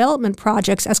euros in development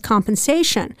projects as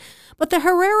compensation. But the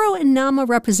Herero and Nama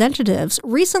representatives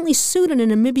recently sued in a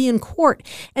Namibian court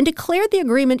and declared the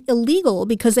agreement illegal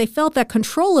because they felt that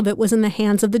control of it was in the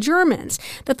hands of the Germans,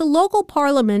 that the local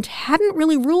parliament hadn't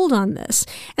really ruled on this,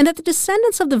 and that the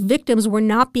descendants of the victims were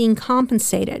not being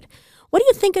compensated. What do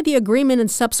you think of the agreement and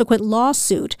subsequent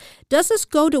lawsuit? Does this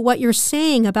go to what you're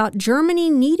saying about Germany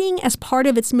needing, as part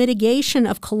of its mitigation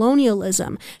of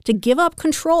colonialism, to give up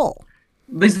control?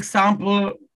 This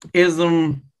example is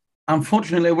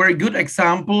unfortunately a very good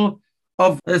example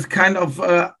of this kind of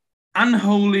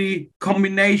unholy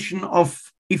combination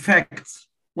of effects.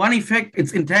 One effect,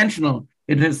 it's intentional.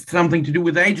 It has something to do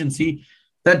with agency,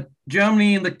 that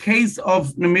Germany, in the case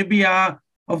of Namibia,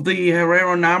 of the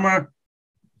Herero Nama,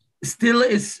 still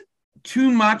is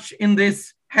too much in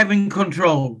this having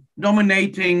control,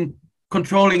 dominating,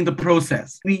 controlling the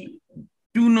process. We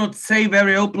do not say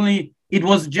very openly it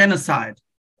was genocide.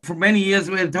 For many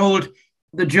years, we were told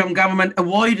the German government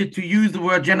avoided to use the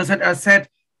word genocide. I said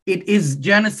it is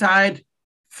genocide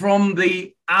from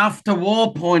the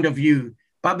after-war point of view,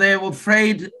 but they were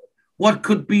afraid what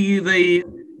could be the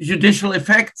judicial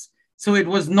effects. So it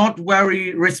was not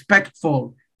very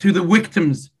respectful to the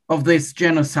victims of this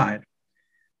genocide.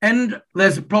 And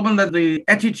there's a problem that the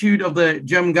attitude of the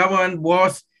German government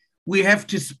was, we have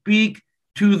to speak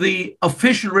to the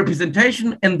official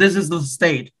representation, and this is the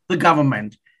state, the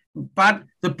government. But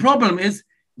the problem is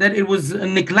that it was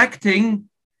neglecting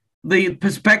the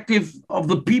perspective of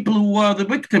the people who were the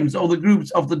victims or the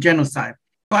groups of the genocide.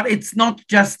 But it's not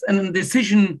just a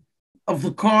decision of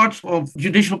the court, of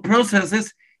judicial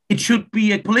processes. It should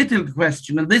be a political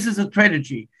question. And this is a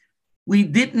tragedy. We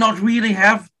did not really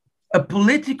have a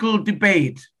political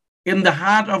debate in the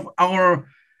heart of our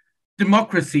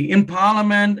democracy, in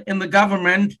parliament, in the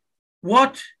government.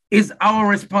 What is our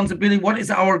responsibility? What is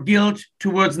our guilt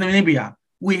towards Namibia?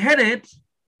 We had it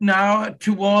now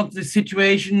towards the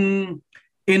situation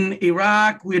in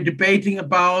Iraq. We're debating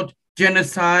about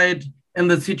genocide and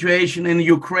the situation in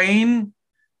Ukraine.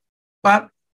 But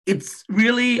it's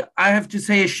really, I have to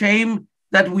say, a shame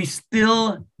that we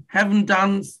still haven't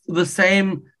done the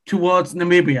same towards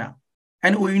Namibia.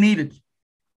 And we need it.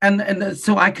 And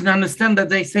so I can understand that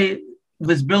they say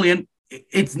this billion,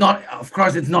 it's not, of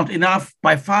course, it's not enough,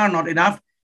 by far not enough.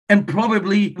 And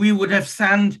probably we would have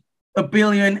sent $1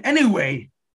 billion anyway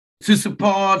to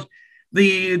support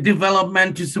the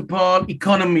development, to support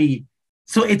economy.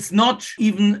 So it's not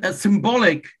even a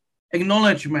symbolic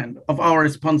acknowledgement of our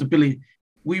responsibility.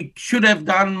 We should have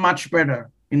done much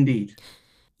better, indeed.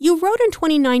 You wrote in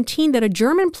 2019 that a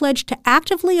German pledge to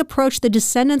actively approach the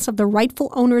descendants of the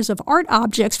rightful owners of art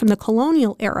objects from the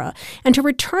colonial era and to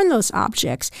return those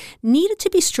objects needed to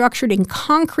be structured in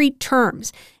concrete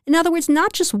terms. In other words,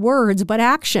 not just words, but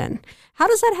action. How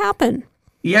does that happen?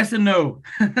 Yes and no.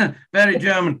 Very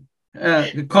German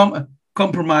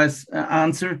compromise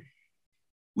answer.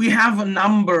 We have a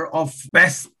number of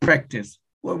best practice.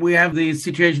 We have the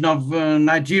situation of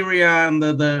Nigeria and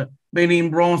the Benin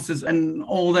bronzes and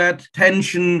all that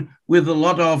tension with a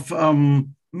lot of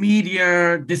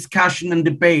media discussion and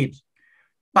debate.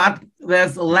 But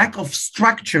there's a lack of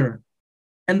structure.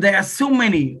 And there are so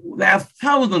many, there are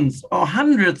thousands or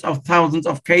hundreds of thousands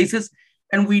of cases,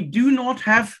 and we do not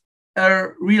have a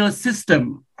real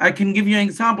system. I can give you an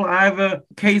example. I have a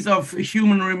case of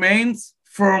human remains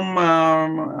from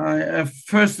a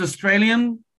first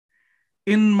Australian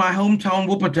in my hometown,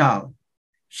 Wuppertal.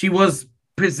 She was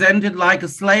presented like a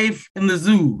slave in the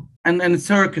zoo and a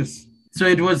circus. So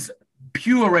it was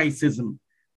pure racism,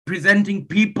 presenting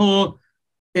people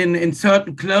in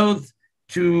certain clothes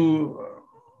to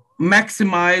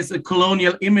maximize a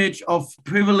colonial image of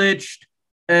privileged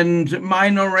and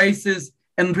minor races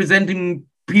and presenting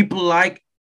people like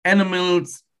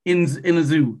animals in a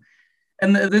zoo.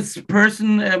 And this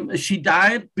person, she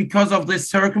died because of these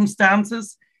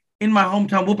circumstances in my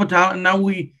hometown, Wuppertal. And now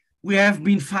we have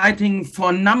been fighting for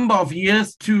a number of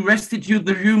years to restitute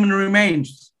the human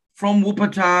remains from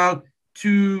Wuppertal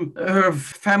to her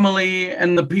family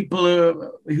and the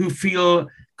people who feel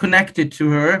connected to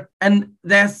her. And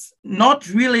there's not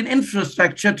really an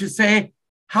infrastructure to say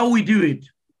how we do it.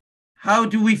 how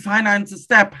do we finance a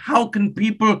step? How can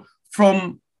people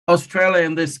from Australia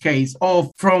in this case,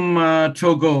 or from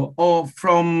Togo, or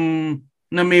from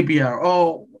Namibia,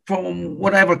 or from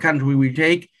whatever country we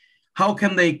take, how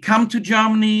can they come to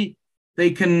Germany?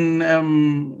 They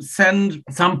can send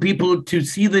some people to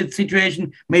see the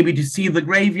situation, maybe to see the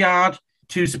graveyard,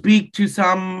 to speak to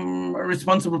some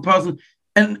responsible person.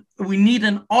 And we need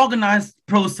an organized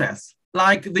process,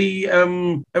 like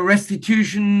the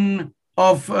restitution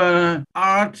of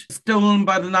art stolen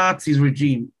by the Nazi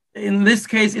regime. In this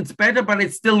case, it's better, but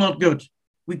it's still not good.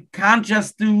 We can't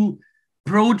just do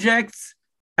projects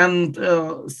and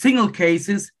single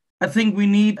cases. I think we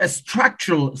need a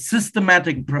structural,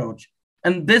 systematic approach.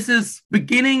 And this is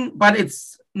beginning, but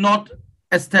it's not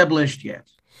established yet.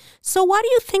 So why do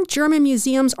you think German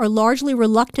museums are largely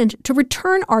reluctant to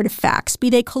return artifacts, be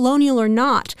they colonial or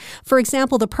not? For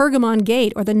example, the Pergamon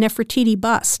Gate or the Nefertiti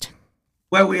bust.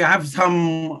 Well, we have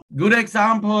some good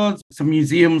examples, some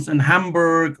museums in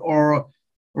Hamburg or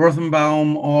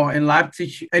Rothenbaum or in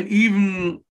Leipzig, and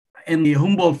even in the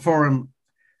Humboldt Forum,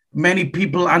 many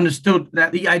people understood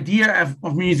that the idea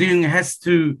of museum has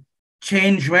to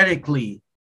change radically.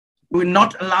 We're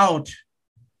not allowed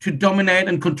to dominate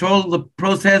and control the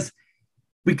process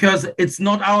because it's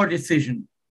not our decision.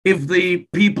 If the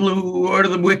people who are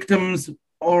the victims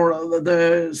or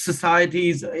the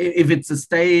societies, if it's a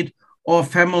state or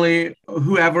family,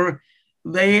 whoever,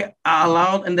 they are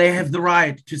allowed and they have the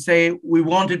right to say, we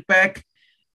want it back.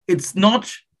 It's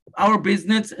not our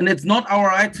business and it's not our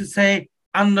right to say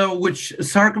under which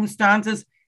circumstances,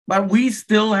 but we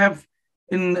still have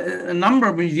in a number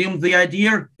of museums the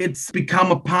idea it's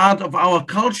become a part of our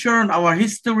culture and our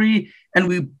history, and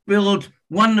we build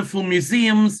wonderful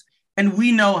museums and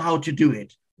we know how to do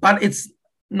it. But it's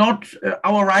not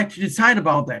our right to decide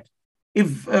about that.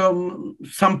 If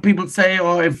some people say,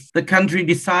 or if the country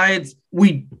decides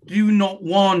we do not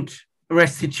want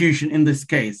restitution in this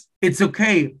case, it's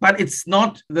okay, but it's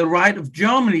not the right of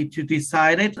Germany to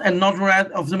decide it and not the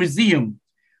right of the museum.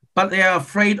 But they are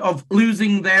afraid of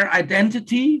losing their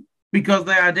identity because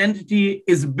their identity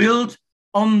is built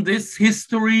on this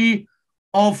history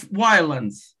of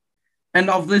violence and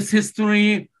of this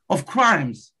history of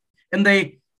crimes. And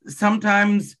they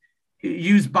sometimes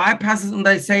use bypasses and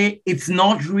they say it's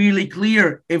not really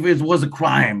clear if it was a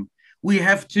crime. We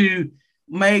have to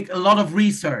make a lot of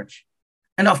research.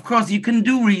 And of course, you can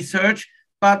do research,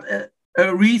 but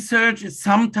research is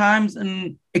sometimes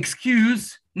an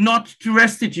excuse not to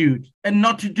restitute and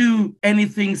not to do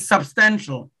anything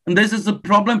substantial. And this is a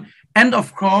problem. And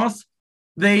of course,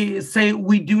 they say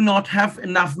we do not have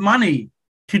enough money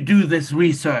to do this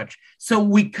research. So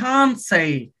we can't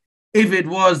say if it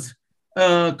was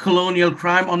a colonial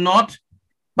crime or not,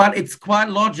 but it's quite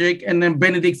logic. And then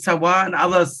Benedict Savoy and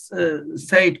others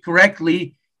say it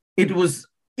correctly. It was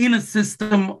in a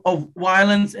system of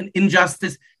violence and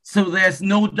injustice. So there's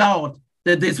no doubt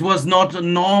that this was not a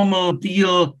normal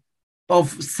deal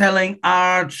of selling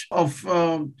art, of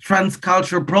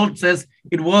transcultural process.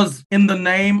 It was in the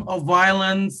name of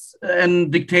violence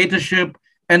and dictatorship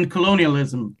and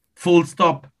colonialism, full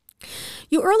stop.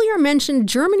 You earlier mentioned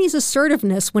Germany's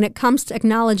assertiveness when it comes to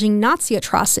acknowledging Nazi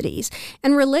atrocities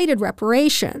and related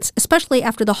reparations, especially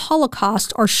after the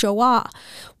Holocaust or Shoah.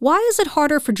 Why is it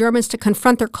harder for Germans to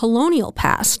confront their colonial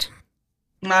past?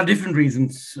 Different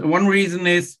reasons. One reason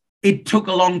is it took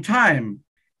a long time.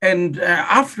 And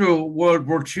after World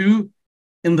War II,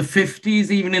 in the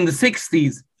 50s, even in the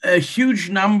 60s, a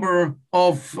huge number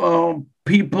of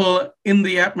people in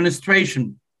the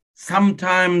administration,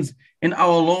 sometimes in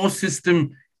our law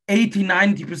system,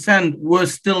 80-90% were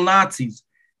still Nazis.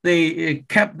 They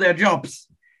kept their jobs.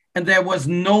 And there was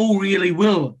no really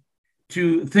will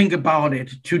to think about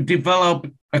it, to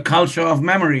develop a culture of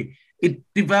memory. It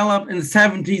developed in the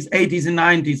 70s, 80s, and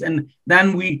 90s. And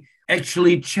then we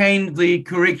actually changed the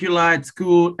curricula at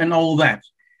school and all that.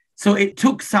 So it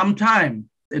took some time.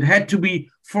 It had to be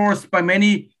forced by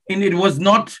many, and it was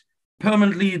not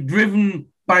permanently driven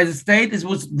by the state. It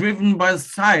was driven by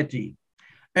society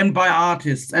and by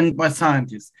artists and by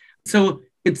scientists. So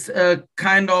it's a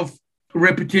kind of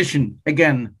repetition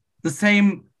again, the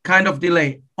same kind of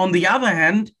delay. On the other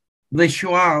hand, the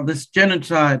Shoah, this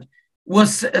genocide,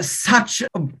 was such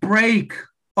a break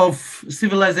of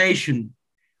civilization,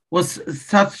 was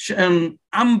such an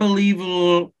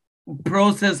unbelievable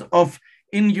process of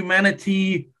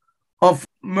inhumanity, of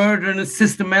murdering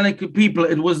systematic people.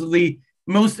 It was the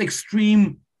most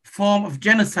extreme form of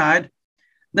genocide,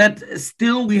 that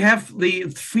still we have the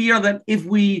fear that if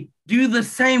we do the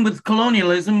same with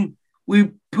colonialism,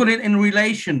 we put it in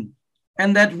relation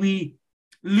and that we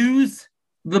lose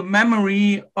the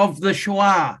memory of the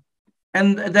Shoah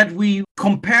and that we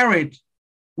compare it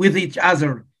with each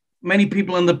other. Many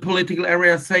people in the political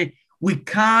area say we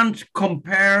can't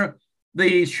compare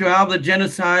the Shoah, the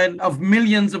genocide of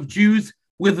millions of Jews,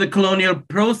 with the colonial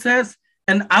process.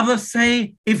 And others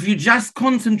say if you just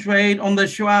concentrate on the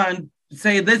Shoah and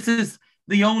say this is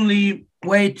the only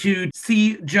way to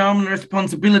see German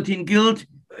responsibility and guilt,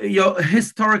 you're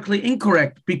historically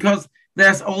incorrect, because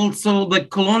there's also the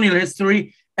colonial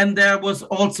history and there was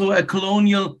also a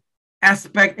colonial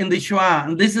aspect in the Shoah.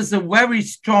 And this is a very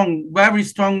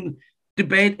strong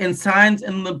debate in science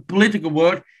and the political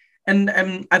world. And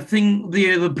I think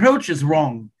the approach is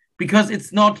wrong, because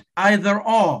it's not either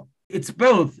or, it's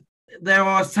both. There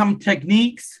are some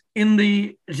techniques in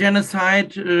the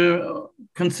genocide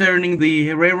concerning the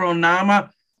Herero and Nama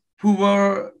who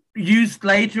were used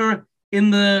later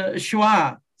in the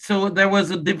Shoah. So there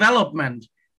was a development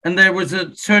and there was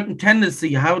a certain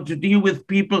tendency how to deal with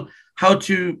people, how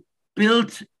to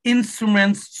build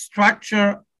instruments,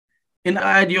 structure in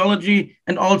ideology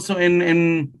and also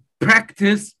in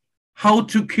practice, how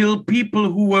to kill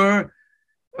people who were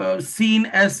seen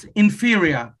as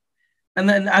inferior. And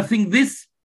then I think this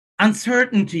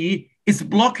uncertainty is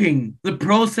blocking the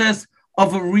process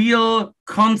of a real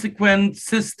consequent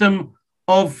system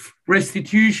of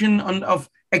restitution and of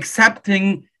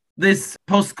accepting this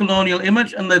post-colonial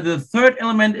image. And the third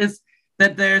element is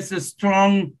that there's a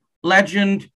strong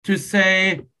legend to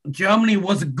say Germany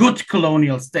was a good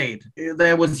colonial state.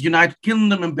 There was United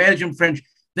Kingdom and Belgium, French,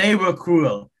 they were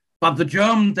cruel. But the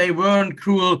Germans, they weren't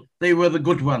cruel, they were the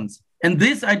good ones. And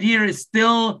this idea is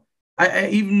still, I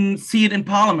even see it in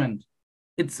parliament.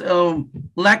 It's a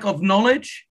lack of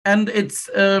knowledge, and it's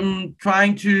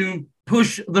trying to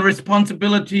push the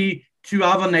responsibility to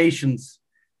other nations.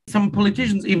 Some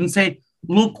politicians even say,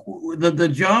 look, the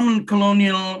German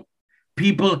colonial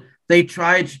people, they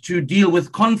tried to deal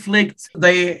with conflicts,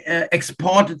 they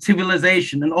exported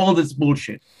civilization and all this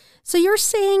bullshit. So you're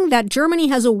saying that Germany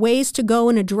has a ways to go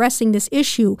in addressing this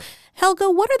issue. Helge,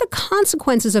 what are the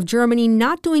consequences of Germany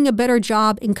not doing a better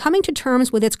job in coming to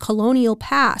terms with its colonial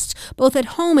past, both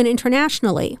at home and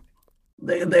internationally?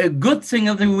 The good thing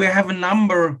is that we have a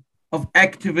number of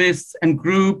activists and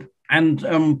groups and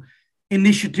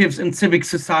initiatives in civic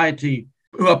society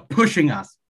who are pushing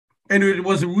us. And it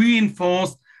was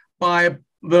reinforced by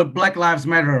the Black Lives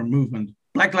Matter movement.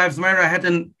 Black Lives Matter had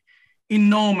an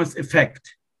enormous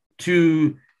effect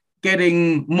to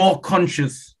getting more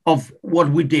conscious of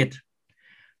what we did.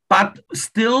 But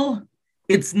still,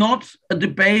 it's not a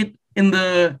debate in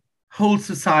the whole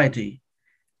society.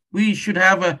 We should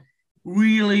have a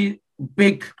really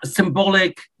big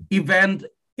symbolic event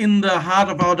in the heart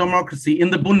of our democracy,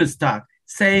 in the Bundestag,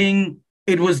 saying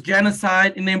it was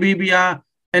genocide in Namibia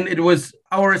and it was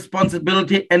our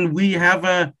responsibility, and we have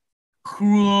a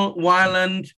cruel,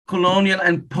 violent, colonial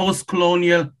and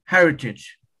post-colonial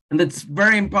heritage. And it's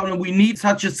very important. We need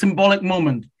such a symbolic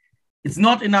moment. It's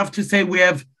not enough to say we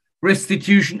have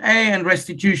restitution A and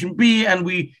restitution B, and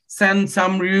we send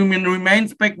some human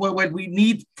remains back. What we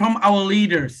need from our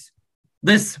leaders,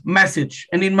 this message,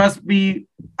 and it must be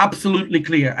absolutely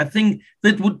clear. I think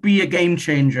that would be a game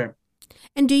changer.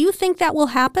 And do you think that will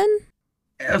happen?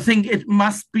 I think it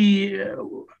must be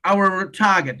our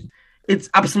target. It's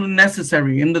absolutely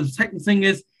necessary. And the second thing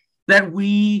is that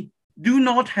we do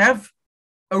not have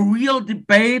a real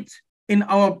debate in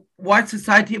our white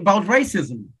society about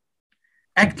racism.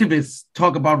 Activists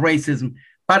talk about racism,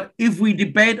 but if we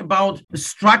debate about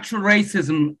structural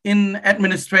racism in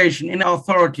administration, in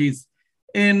authorities,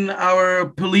 in our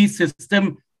police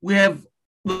system, we have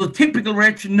the typical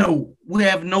reaction, no, we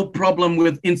have no problem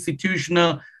with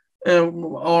institutional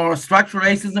or structural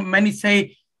racism. Many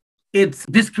say it's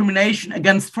discrimination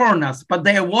against foreigners, but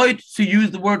they avoid to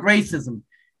use the word racism.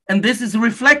 And this is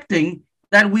reflecting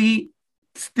that we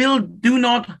still do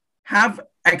not have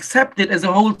accepted as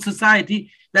a whole society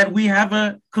that we have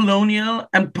a colonial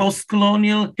and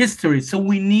post-colonial history. So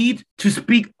we need to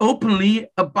speak openly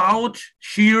about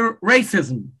sheer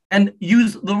racism and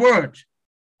use the word.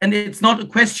 And it's not a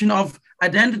question of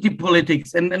identity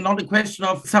politics and not a question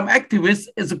of some activists.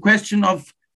 It's a question of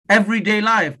everyday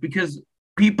life, because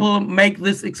people make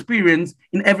this experience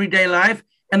in everyday life,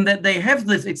 and that they have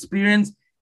this experience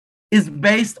is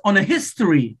based on a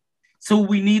history. So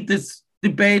we need this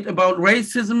debate about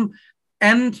racism,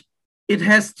 and it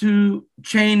has to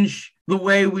change the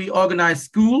way we organize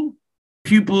school.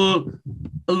 People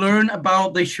learn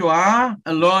about the Shoah,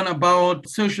 learn about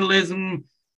socialism,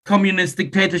 communist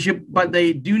dictatorship, but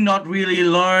they do not really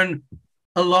learn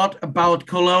a lot about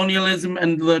colonialism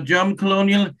and the German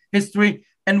colonial history.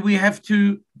 And we have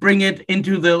to bring it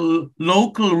into the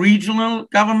local, regional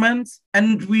governments.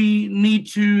 And we need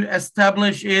to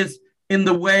establish it in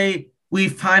the way we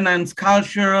finance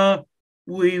culture,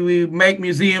 we make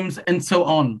museums, and so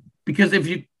on. Because if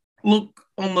you look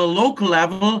on the local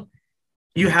level,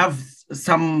 you have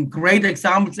some great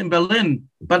examples in Berlin,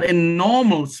 but in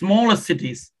normal, smaller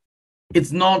cities,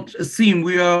 it's not a theme.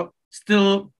 We are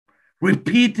still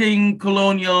repeating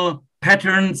colonial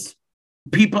patterns.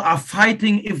 People are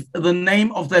fighting if the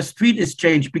name of their street is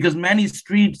changed, because many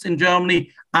streets in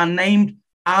Germany are named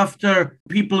after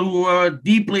people who were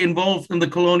deeply involved in the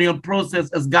colonial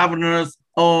process as governors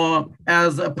or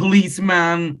as a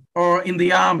policeman or in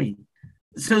the army.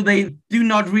 So they do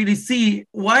not really see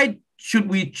why should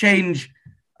we change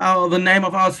the name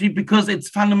of our street, because it's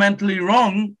fundamentally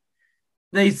wrong.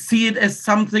 They see it as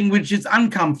something which is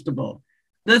uncomfortable.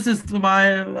 This is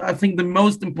I think the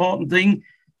most important thing,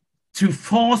 to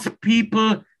force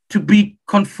people to be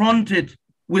confronted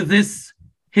with this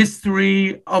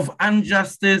history of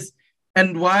injustice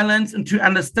and violence, and to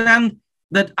understand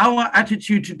that our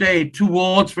attitude today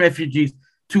towards refugees,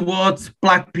 towards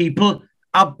Black people,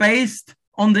 are based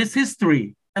on this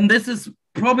history. And this is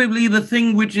probably the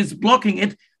thing which is blocking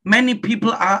it. Many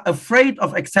people are afraid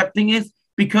of accepting it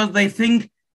because they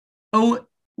think, oh,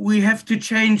 we have to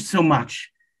change so much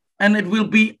and it will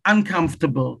be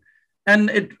uncomfortable and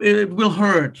it will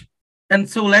hurt. And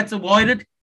so let's avoid it.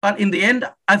 But in the end,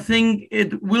 I think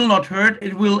it will not hurt.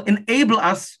 It will enable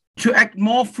us to act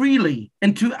more freely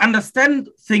and to understand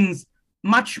things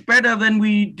much better than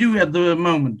we do at the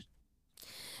moment.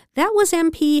 That was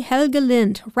MP Helge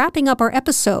Lindh wrapping up our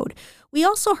episode. We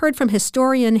also heard from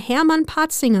historian Hermann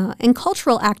Parzinger and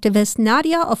cultural activist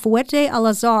Nadja Ofuatey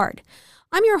Alazard.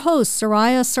 I'm your host,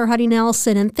 Soraya Sarhaddi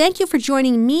Nelson, and thank you for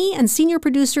joining me and senior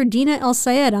producer Dina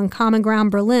Elsayed on Common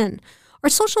Ground Berlin. Our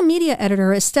social media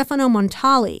editor is Stefano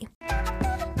Montali.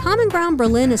 Common Ground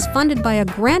Berlin is funded by a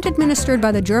grant administered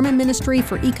by the German Ministry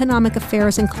for Economic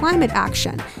Affairs and Climate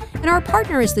Action, and our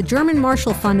partner is the German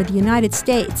Marshall Fund of the United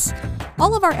States.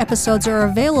 All of our episodes are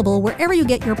available wherever you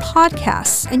get your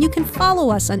podcasts, and you can follow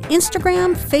us on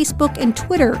Instagram, Facebook, and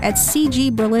Twitter at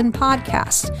CG Berlin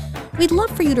Podcast. We'd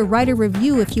love for you to write a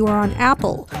review if you are on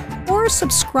Apple, or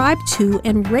subscribe to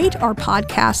and rate our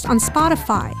podcast on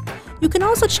Spotify. You can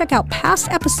also check out past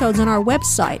episodes on our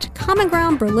website,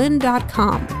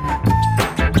 commongroundberlin.com.